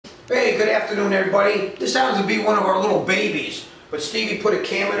Hey, good afternoon everybody. This happens to be one of our little babies, but Stevie put a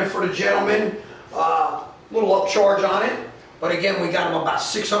cam in it for the gentleman, little upcharge on it. But again, we got him about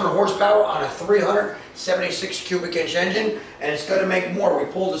 600 horsepower on a 376 cubic inch engine, and it's going to make more. We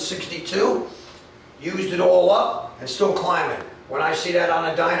pulled a 62, used it all up, and still climbing. When I see that on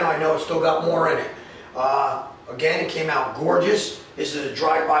a dyno, I know it's still got more in it. Again, it came out gorgeous. This is a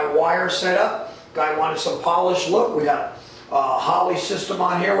drive-by-wire setup. Guy wanted some polished look. We got a Holley system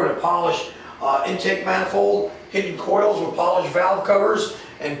on here with a polished intake manifold, hidden coils with polished valve covers,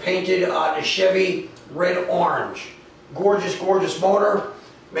 and painted the Chevy red-orange. Gorgeous, gorgeous motor.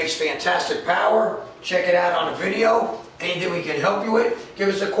 Makes fantastic power. Check it out on the video. Anything we can help you with, give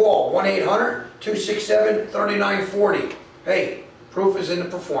us a call. 1-800-267-3940. Hey, proof is in the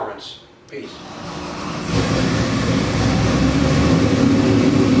performance. Peace.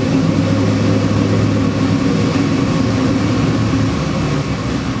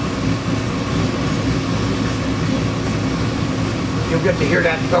 You'll get to hear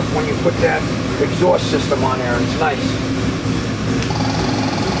that stuff when you put that exhaust system on there. It's nice.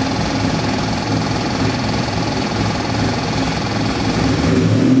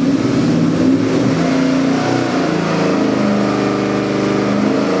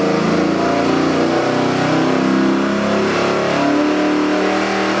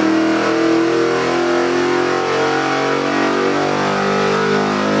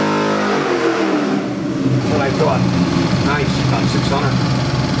 That's what I thought. Nice, about 600.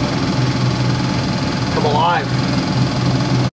 Come alive.